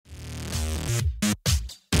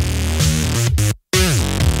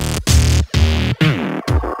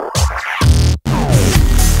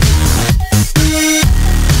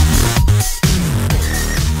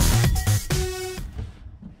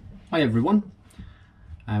Hi everyone,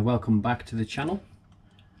 welcome back to the channel.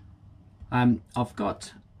 I've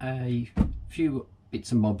got a few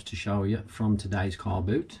bits and bobs to show you from today's car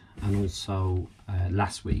boot and also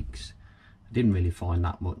last week's. I didn't really find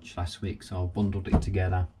that much last week, so I've bundled it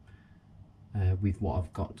together with what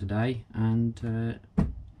I've got today, and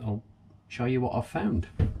I'll show you what I've found.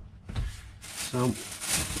 So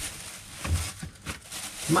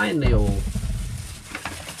mainly all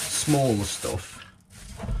smaller stuff.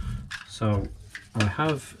 So I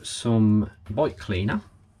have some bike cleaner,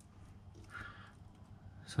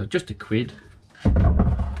 so just a quid.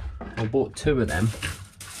 I bought 2 of them,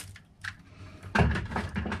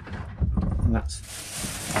 and that's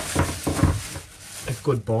a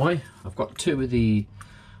good buy. I've got 2 of the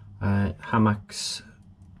Hammocks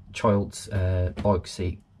child's bike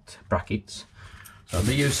seat brackets, so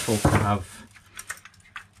they're useful to have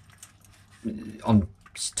on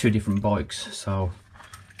 2 different bikes, so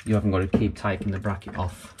you haven't got to keep taking the bracket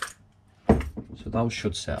off. So those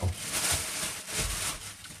should settle.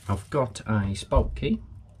 I've got a spoke key.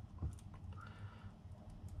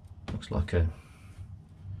 Looks like a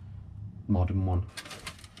modern one.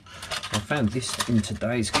 I found this in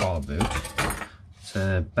today's car boot. It's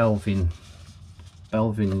a Belvin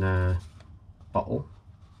bottle.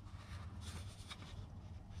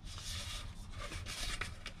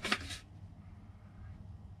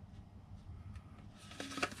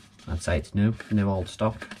 I'd say it's new old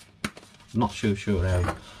stock. I'm not sure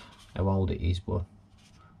how old it is, but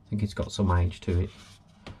I think it's got some age to it.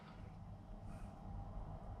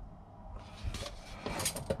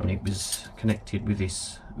 And it was connected with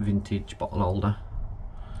this vintage bottle holder,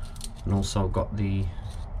 and also got the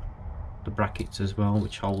brackets as well,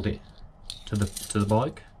 which hold it to the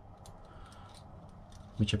bike,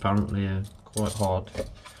 which apparently are quite hard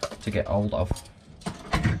to get hold of.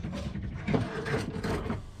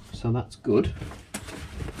 So that's good.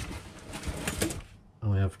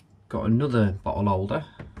 I have got another bottle holder,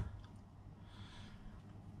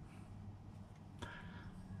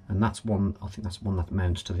 and that's one, I think that's one that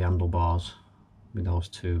mounts to the handlebars, with those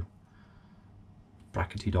 2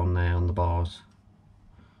 bracketed on there on the bars.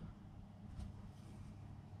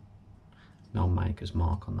 No maker's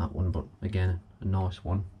mark on that one, but again, a nice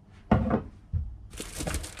one.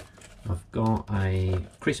 I've got a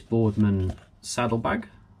Chris Boardman saddlebag.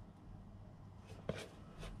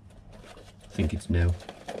 I think it's new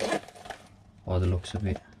by the looks of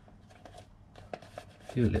it.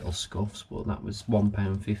 A few little scuffs, but that was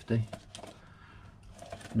 £1.50.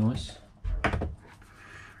 Nice.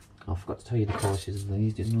 I forgot to tell you the prices of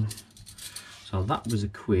these, didn't I? So that was a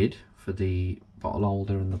quid for the bottle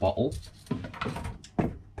holder and the bottle.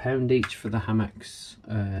 £1 each for the Hammocks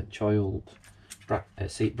child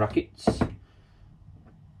seat brackets,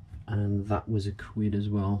 and that was a quid as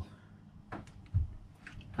well.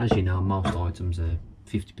 As you know, most items are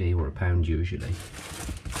 50p or £1 usually.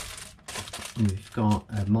 And we've got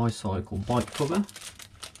a My Cycle bike cover,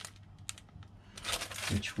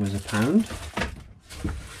 which was £1.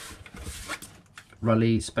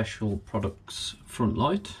 Raleigh Special Products front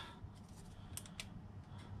light.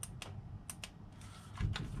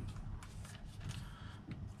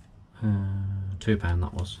 £2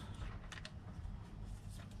 that was.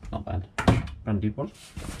 Not bad. Branded one.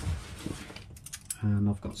 And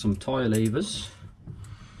I've got some tyre levers.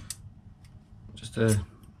 Just a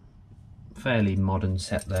fairly modern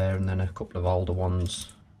set there, and then a couple of older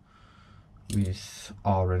ones with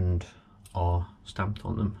R and R stamped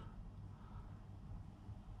on them.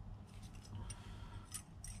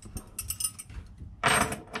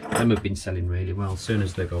 Them have been selling really well. As soon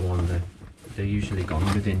as they go on, they're usually gone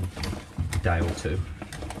within a day or 2.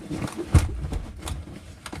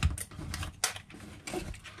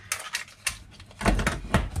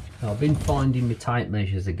 I've been finding my tape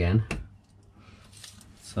measures again.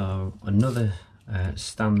 So another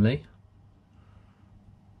Stanley,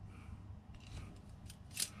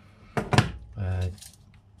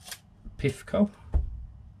 Pifco,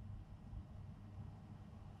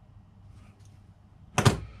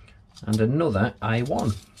 and another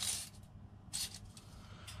A1.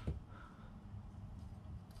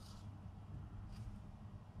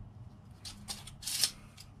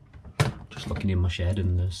 Just looking in my shed,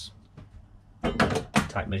 and there's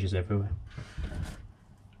tape measures everywhere.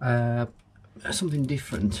 Something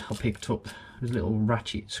different I picked up was a little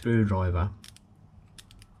ratchet screwdriver,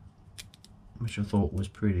 which I thought was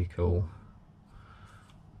pretty cool.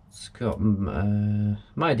 It's got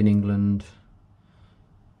made in England.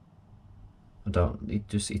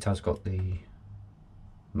 It has got the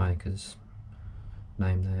maker's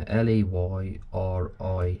name there, Leyris.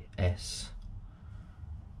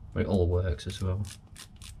 but it all works as well.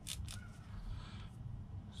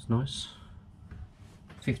 It's nice.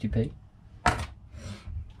 50p.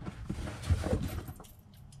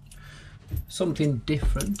 Something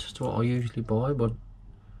different to what I usually buy, but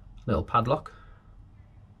little padlock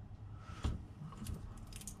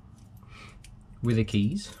with the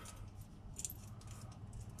keys.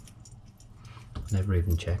 Never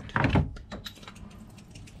even checked.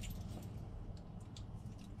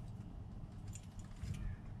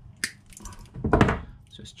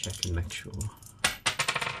 Just check and make sure.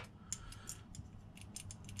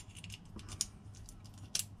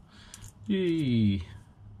 Yee.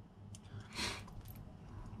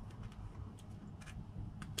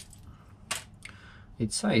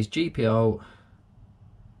 It says GPO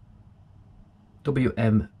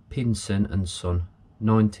WM Pinson and Son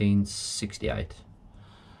 1968.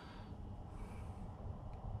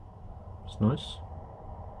 It's nice.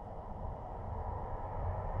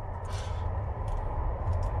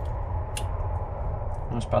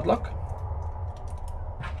 Nice padlock.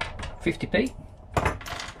 50p.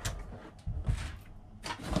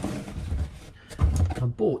 I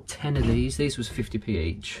bought 10 of these. These was 50p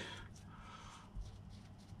each.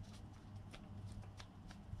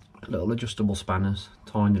 Little adjustable spanners,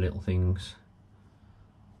 tiny little things.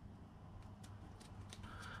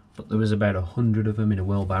 But there was about 100 of them in a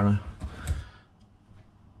wheelbarrow.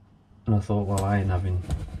 And I thought, well, I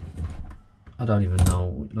don't even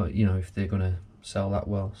know, like, you know, if they're gonna sell that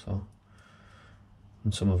well, so.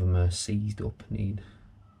 And some of them are seized up, need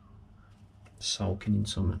soaking in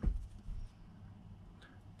something.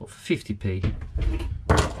 But for 50p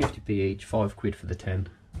each, 5 quid for the 10,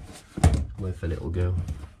 worth a little go.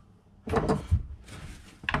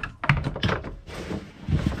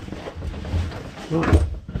 Right, so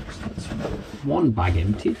that's one bag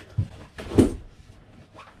emptied.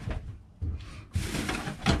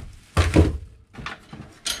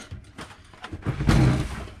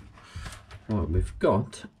 Right, we've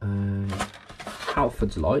got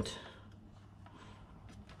Halford's light.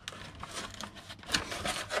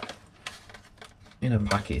 In a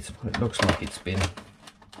packet. It looks like it's been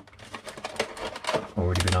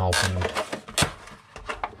already been opened.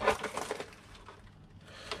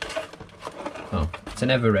 Oh, it's an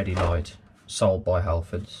ever ready light sold by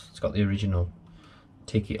Halfords. It's got the original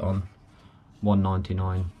ticket on,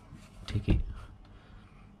 $1.99 ticket.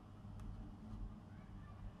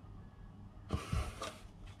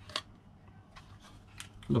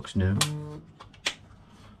 Looks new.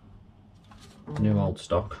 New old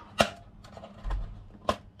stock.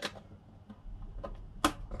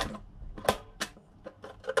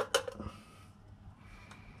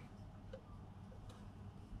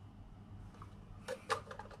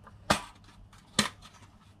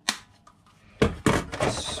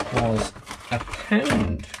 Was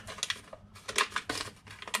 £1.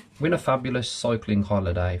 Win a fabulous cycling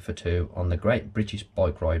holiday for 2 on the Great British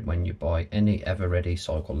Bike Ride when you buy any ever ready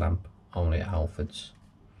cycle lamp, only at Halfords.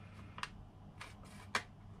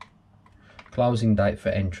 Closing date for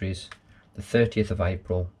entries the 30th of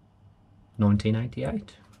April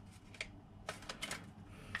 1988.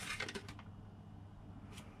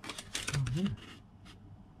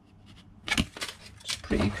 It's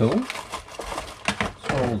pretty cool.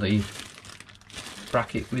 All the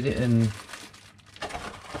bracket with it and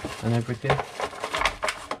everything.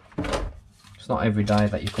 It's not every day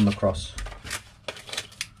that you come across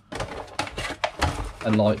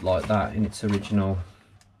a light like that in its original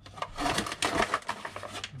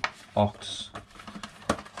box.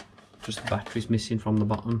 Just the battery's missing from the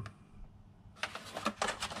bottom.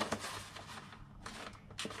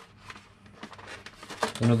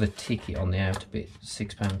 Another ticket on the outer bit,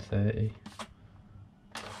 £6.30.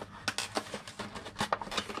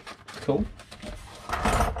 Cool.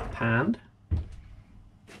 And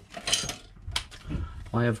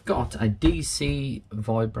I have got a DC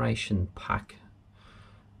vibration pack.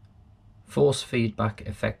 Force feedback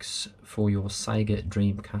effects for your Sega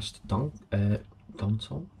Dreamcast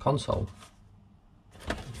console.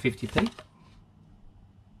 50p.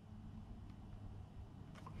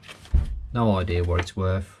 No idea what it's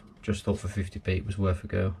worth. Just thought for 50p it was worth a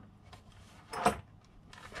go. The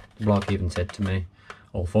bloke even said to me,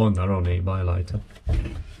 I'll find that on eBay later.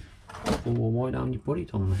 Well, why don't you put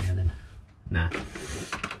it on there then? Nah.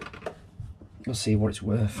 Let's see what it's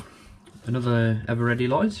worth. Another ever ready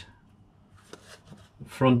light.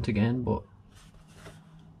 Front again, but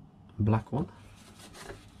black one.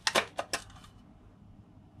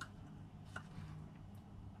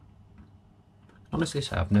 Honestly,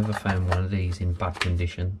 so I've never found one of these in bad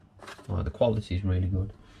condition. Oh, the quality is really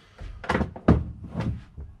good.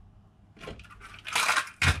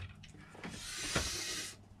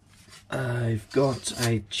 I've got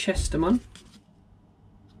a Chesterman,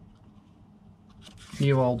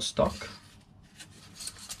 new old stock.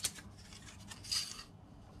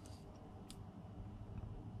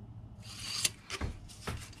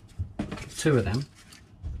 Two of them.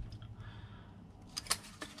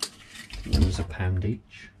 That was £1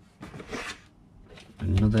 each.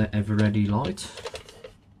 Another Ever Ready light.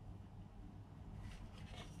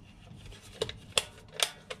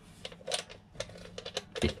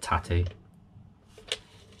 Bit tatty.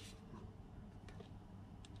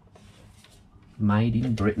 Made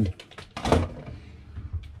in Britain.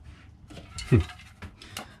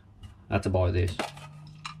 Had to buy this.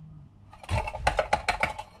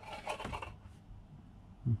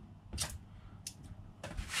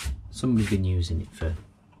 Somebody's been using it for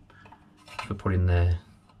putting the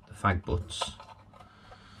fag butts,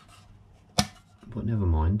 but never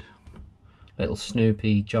mind. Little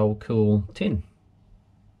Snoopy Joe Cool tin.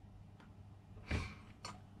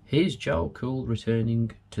 Here's Joe Cool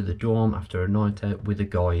returning to the dorm after a night out with the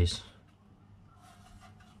guys.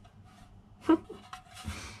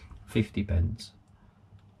 50p.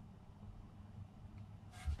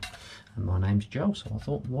 And my name's Joe, so I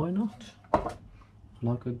thought, why not?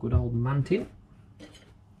 Like a good old man tin.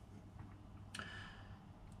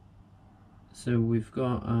 So we've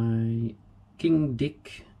got a King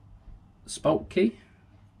Dick spoke key.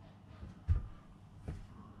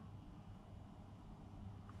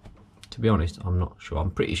 To be honest, I'm not sure. I'm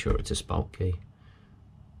pretty sure it's a spoke key.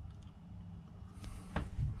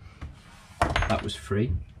 That was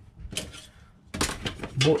free.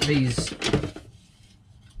 Bought these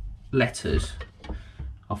letters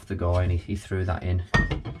off the guy and he threw that in.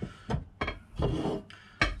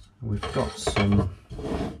 We've got some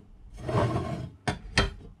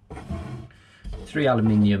 3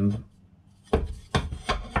 aluminium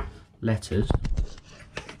letters.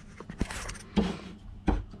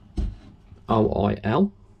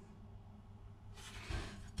 OIL.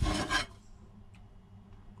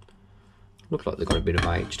 Look like they've got a bit of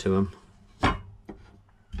age to them.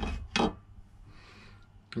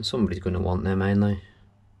 And somebody's going to want them, ain't they?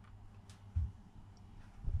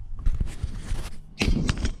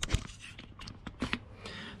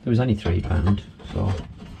 There was only £3, so I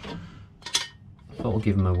thought I'll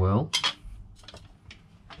give them a whirl.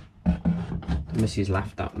 The missus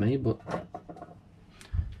laughed at me, but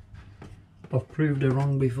I've proved her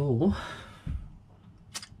wrong before.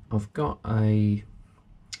 I've got a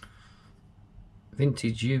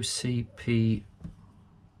vintage UCP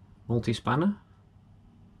multi-spanner.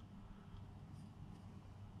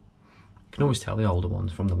 You can always tell the older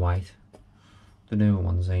ones from the weight. The newer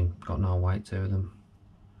ones ain't got no weight to them.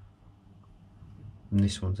 And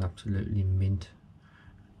this one's absolutely mint.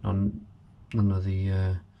 None of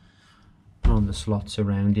the slots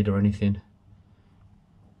around it or anything.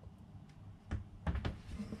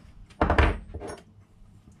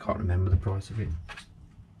 Can't remember the price of it.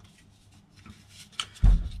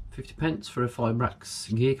 50p for a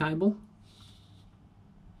Fibrax gear cable.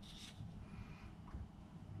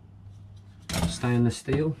 Stainless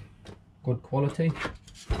steel, good quality.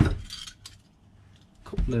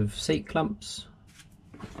 Couple of seat clamps.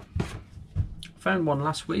 Found one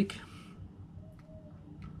last week.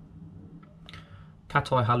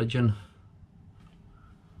 Cat eye halogen.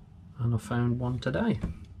 And I found one today.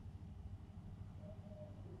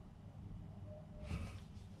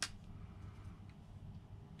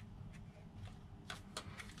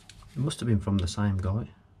 It must have been from the same guy.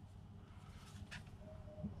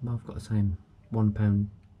 I've got the same £1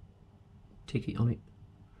 ticket on it.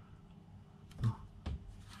 Oh.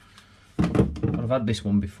 But I've had this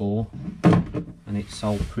one before and it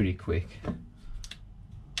sold pretty quick.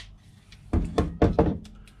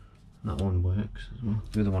 That one works as well.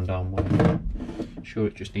 The other one don't work. Sure,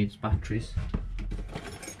 it just needs batteries.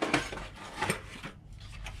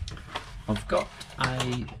 I've got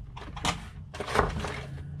a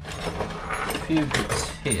few bits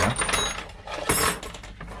here.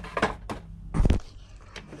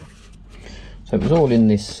 So it was all in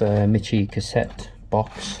this Michi cassette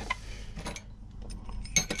box.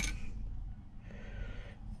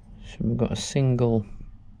 So we've got a single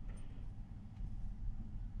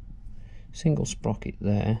sprocket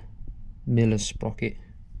there, Miller's sprocket.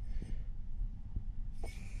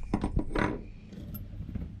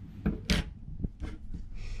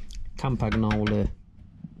 Campagnola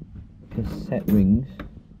cassette rings.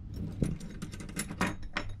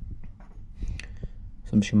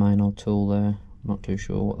 Some Shimano tool there, not too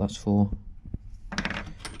sure what that's for.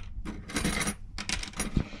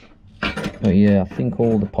 But yeah, I think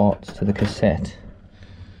all the parts to the cassette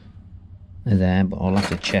are there, but I'll have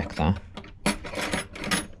to check that.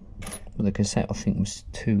 But the cassette I think was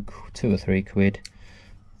two or three quid,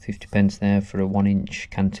 50p there for a 1-inch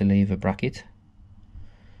cantilever bracket,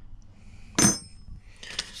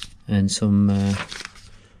 and some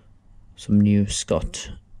new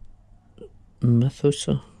Scott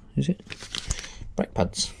Mathusa, is it? Brake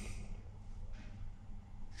pads.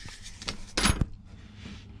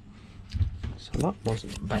 So that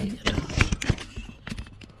wasn't bad.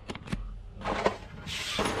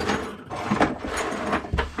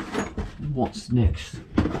 What's next?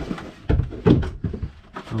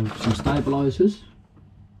 Some stabilisers.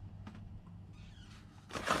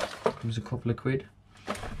 It was a couple of quid.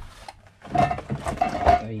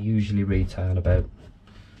 They usually retail about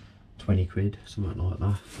 20 quid, something like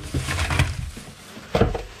that.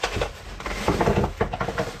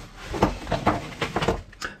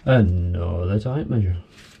 Another tape measure.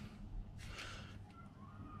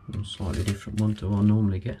 A slightly different one to what I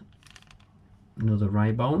normally get. Another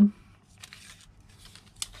Ray-Bone.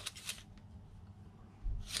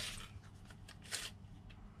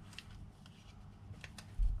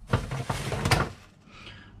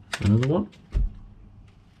 Another one.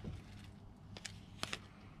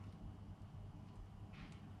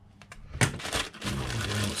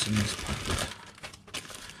 What's in this packet?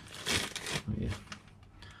 Oh yeah,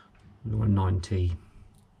 another 9T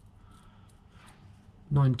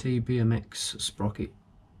BMX sprocket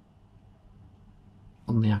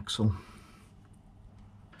on the axle.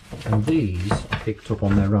 And these I picked up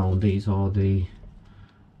on their own. These are the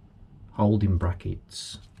holding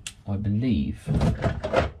brackets, I believe,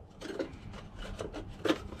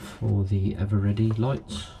 for the Ever Ready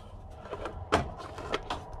lights.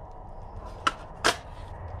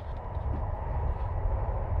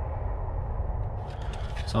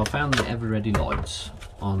 So I found the Ever Ready lights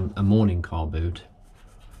on a morning car boot,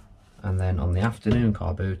 and then on the afternoon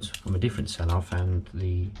car boot from a different seller I found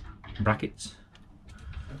the brackets,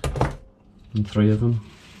 and 3 of them.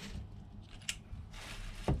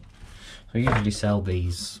 So I usually sell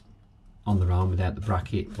these on their own without the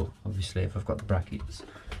bracket, but obviously if I've got the brackets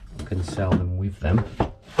I can sell them with them.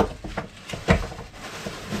 So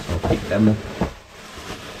I'll pick them up.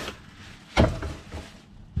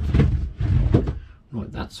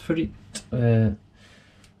 Right, that's for it.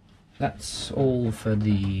 That's all for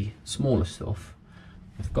the smaller stuff.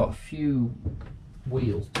 I've got a few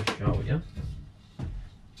wheels to show you.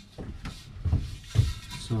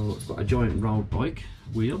 So I've got a giant road bike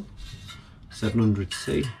wheel,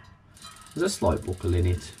 700C. There's a slight buckle in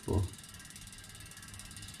it, but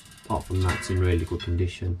apart from that it's in really good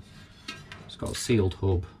condition. It's got a sealed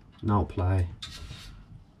hub, no play,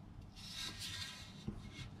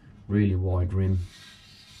 really wide rim.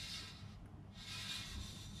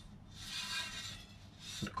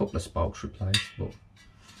 A couple of spokes replaced, but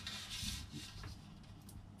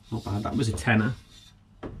not bad. That was a tenner.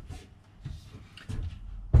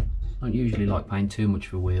 I don't usually like paying too much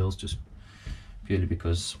for wheels, just purely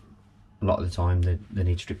because a lot of the time they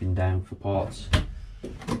need stripping down for parts,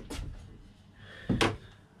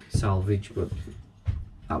 salvage, but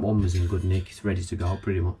that one was in good nick. It's ready to go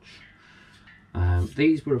pretty much.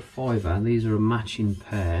 These were a £5, these are a matching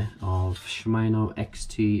pair of Shimano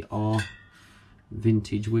XTR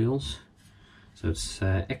vintage wheels. So it's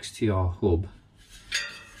XTR hub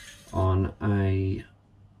on a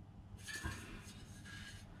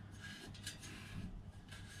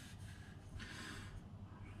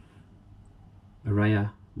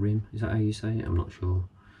Araya rim, is that how you say it? I'm not sure.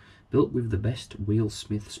 Built with the best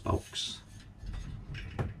wheelsmith spokes.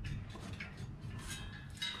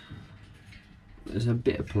 There's a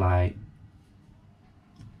bit of play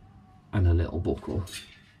and a little buckle,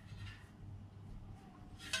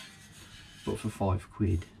 but for 5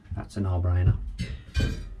 quid that's a no-brainer.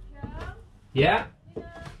 Yeah.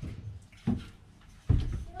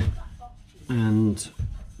 And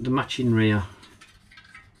the matching rear.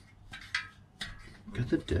 Look at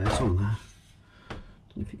the dirt on there.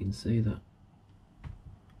 Don't know if you can see that.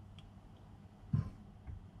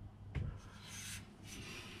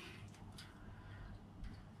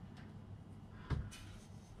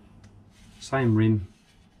 Same rim.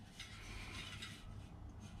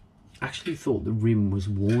 Actually thought the rim was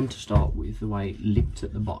worn to start with, the way it lipped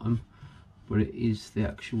at the bottom, but it is the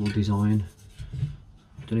actual design.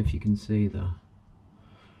 I don't know if you can see that.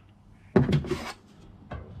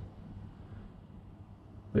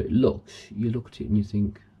 But it looks, you look at it and you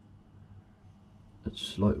think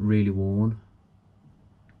it's like really worn.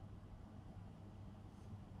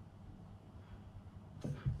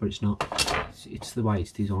 But it's not. It's the way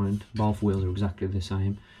it's designed. Both wheels are exactly the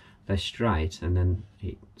same. they're straight and then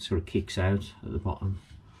it sort of kicks out at the bottom.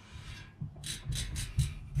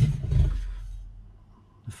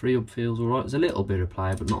 The free up feels alright. There's a little bit of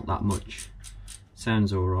play, but not that much.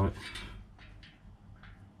 Sounds alright.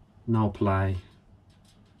 No play.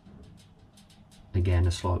 Again,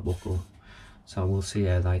 a slight buckle. So we'll see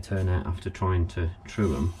how they turn out after trying to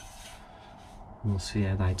true them. We'll see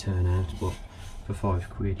how they turn out, but for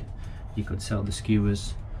 £5 you could sell the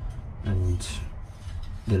skewers and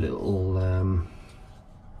the little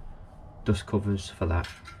dust covers for that,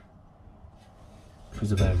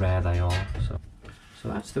 because of how rare they are. So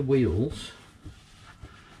that's the wheels.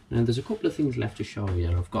 Now there's a couple of things left to show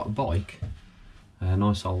you. I've got a bike, a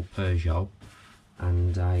nice old Peugeot,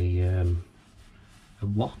 and a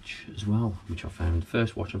watch as well, which I found. The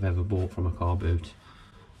first watch I've ever bought from a car boot,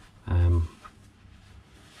 and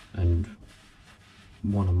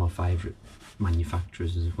one of my favourite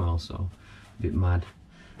manufacturers as well, so a bit mad.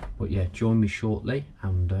 But yeah, join me shortly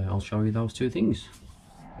and I'll show you those two things.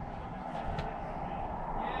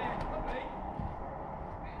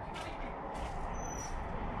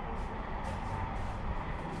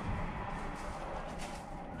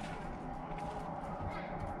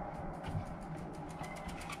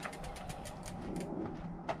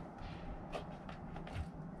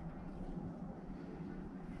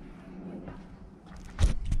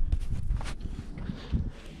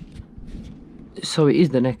 So it is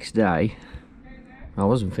the next day. I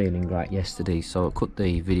wasn't feeling great yesterday, so I cut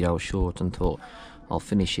the video short and thought I'll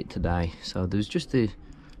finish it today. So there's just the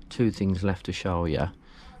two things left to show you.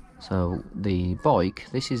 So the bike,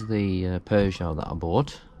 this is the Peugeot that I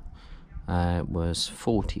bought. It was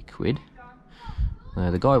 £40.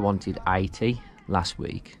 The guy wanted 80 last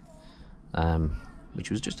week,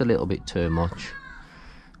 which was just a little bit too much.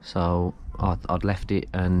 So I'd left it,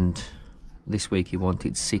 and this week he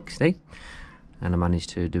wanted 60. And I managed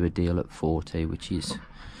to do a deal at 40, which is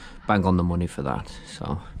bang on the money for that.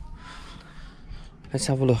 So let's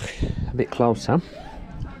have a look a bit closer.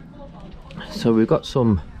 So we've got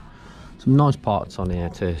some nice parts on here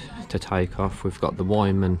to take off. We've got the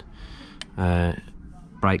Wyman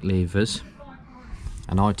brake levers,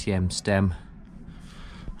 an ITM stem,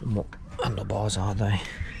 and what handlebars are they?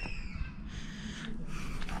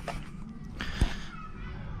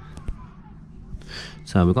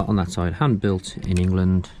 So we've got on that side, hand built in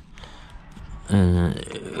England.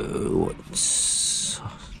 Just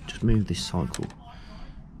move this cycle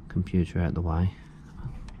computer out of the way.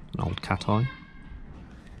 An old cat eye.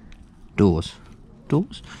 Doors.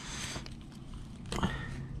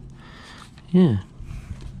 Yeah.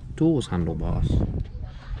 Doors handlebars.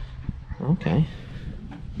 Okay.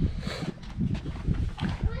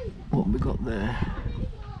 What have we got there?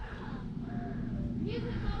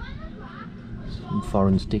 Some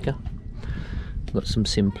foreign sticker. Got some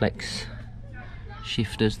simplex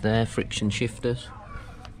shifters there, friction shifters.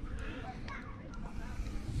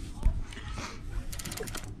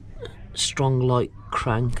 Strong light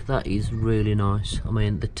crank, that is really nice. I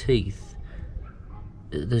mean, the teeth,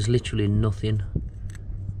 there's literally nothing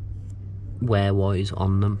wear wise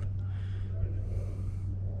on them,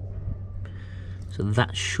 so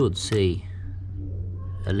that should see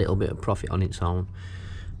a little bit of profit on its own.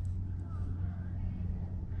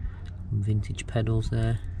 Vintage pedals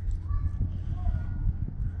there,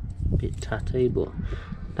 a bit tatty, but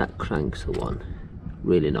that crank's the one.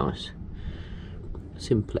 Really nice.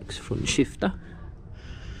 Simplex front shifter,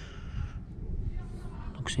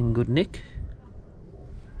 looks in good nick.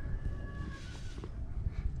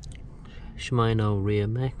 Shimano rear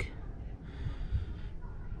mech,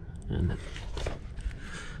 and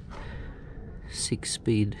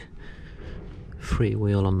 6-speed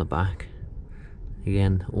freewheel on the back.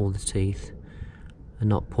 Again, all the teeth are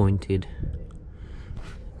not pointed,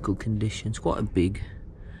 good condition. It's quite a big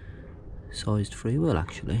sized freewheel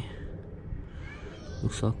actually.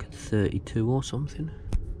 Looks like a 32 or something.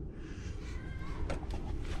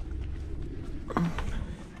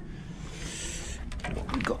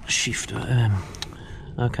 We've got a shifter.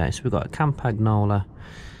 Okay, so we've got a Campagnola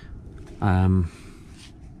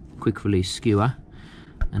quick release skewer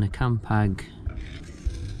and a Campag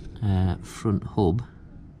front hub.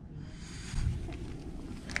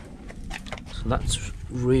 So that's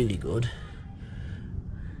really good.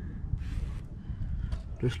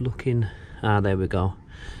 Just looking, there we go.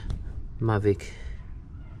 Mavic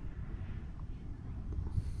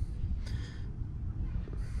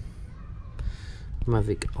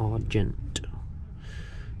Argent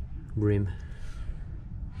rim.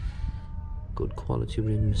 Good quality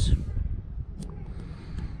rims.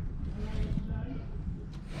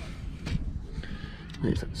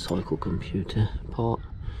 There's that cycle computer part.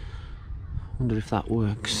 Wonder if that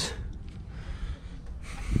works.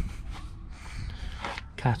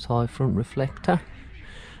 Cat eye front reflector.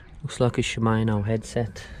 Looks like a Shimano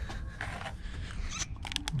headset.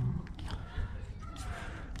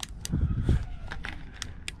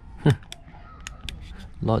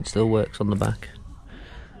 Light still works on the back.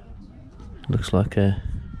 Looks like a...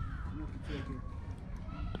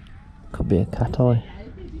 could be a cat eye.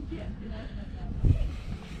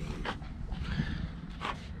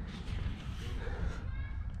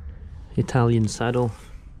 Italian saddle.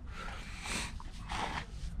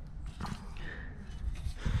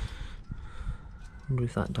 Wonder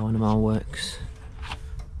if that dynamo works.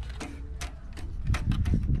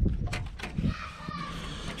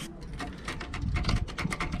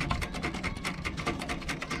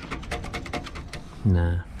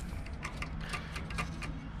 Nah.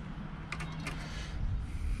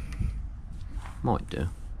 Might do.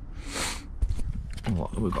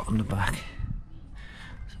 What have we got on the back?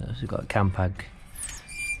 So we've got a Campag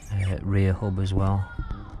rear hub as well.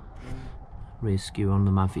 Rear skew on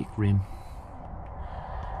the Mavic rim.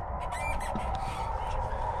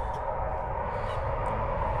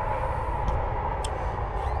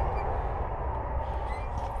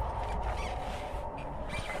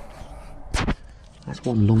 That's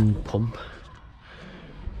one long pump.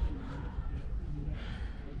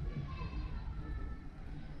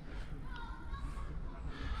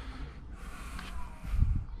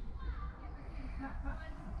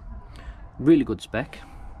 Really good spec.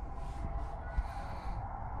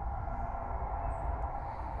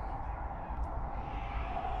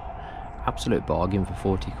 Absolute bargain for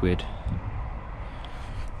 40 quid.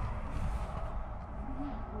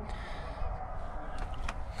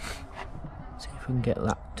 See if we can get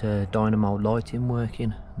that dynamo lighting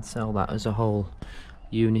working and sell that as a whole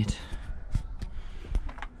unit.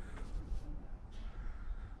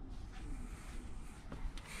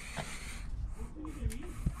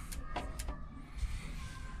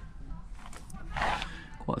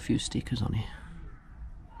 Quite a few stickers on here.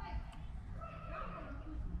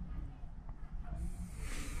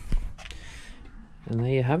 And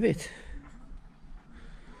there you have it.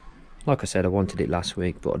 Like I said, I wanted it last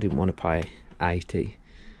week, but I didn't want to pay 80.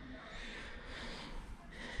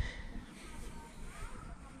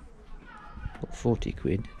 But 40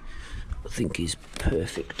 quid I think is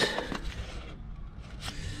perfect.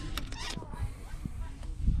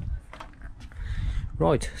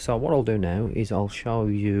 Right, so what I'll do now is I'll show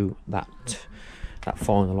you that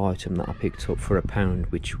final item that I picked up for £1,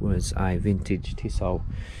 which was a vintage Tissot,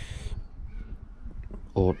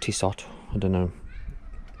 or Tissot, I don't know,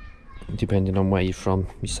 depending on where you're from,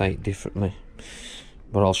 you say it differently,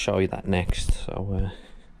 but I'll show you that next, so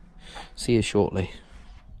see you shortly.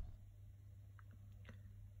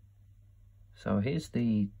 So here's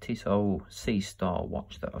the Tissot seastar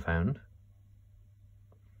watch that I found.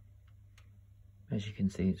 As you can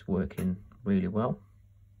see, it's working really well.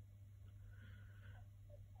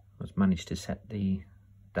 I've managed to set the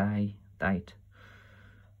date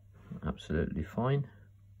absolutely fine.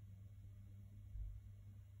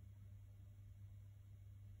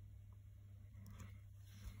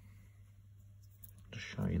 Just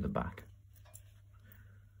show you the back.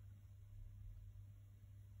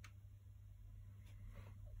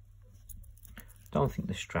 Don't think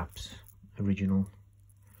the strap's original.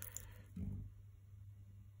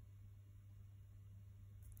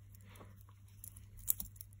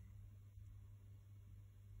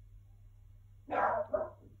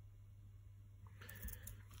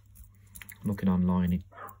 Looking online,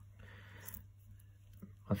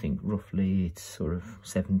 I think roughly it's sort of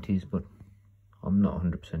 70s, but I'm not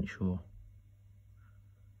 100% sure.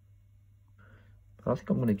 But I think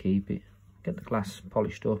I'm going to keep it, get the glass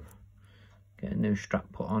polished up, get a new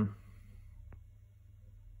strap put on.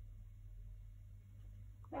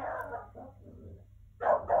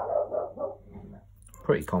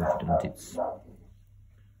 Pretty confident it's,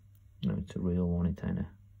 no, it's a real one, it ain't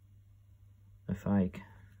a fake.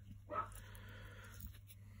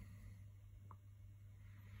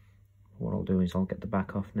 What I'll do is I'll get the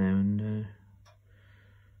back off now and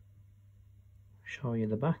show you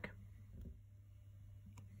the back.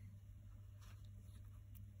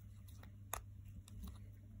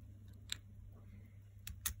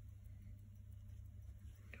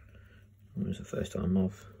 It was the first time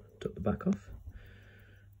I've took the back off.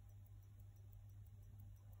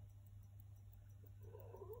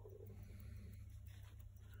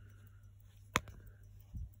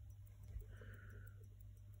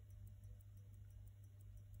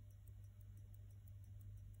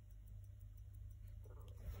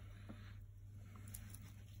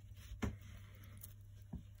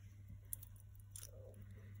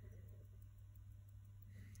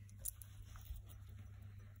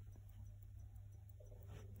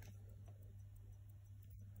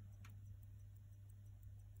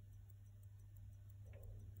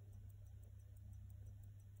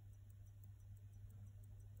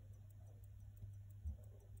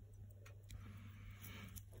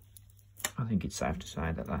 think it's safe to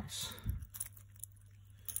say that that's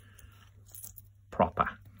proper.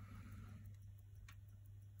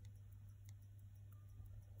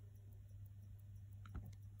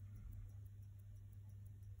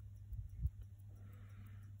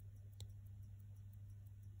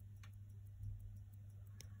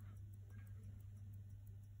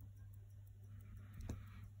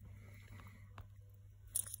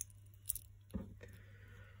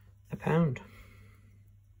 £1.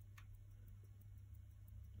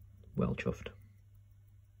 Well chuffed.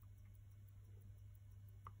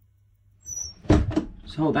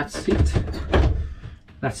 So that's it.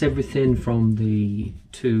 That's everything from the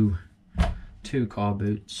two car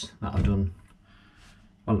boots that I've done.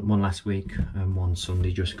 Well, one last week and one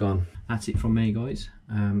Sunday just gone. That's it from me, guys.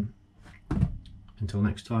 Until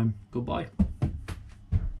next time, goodbye.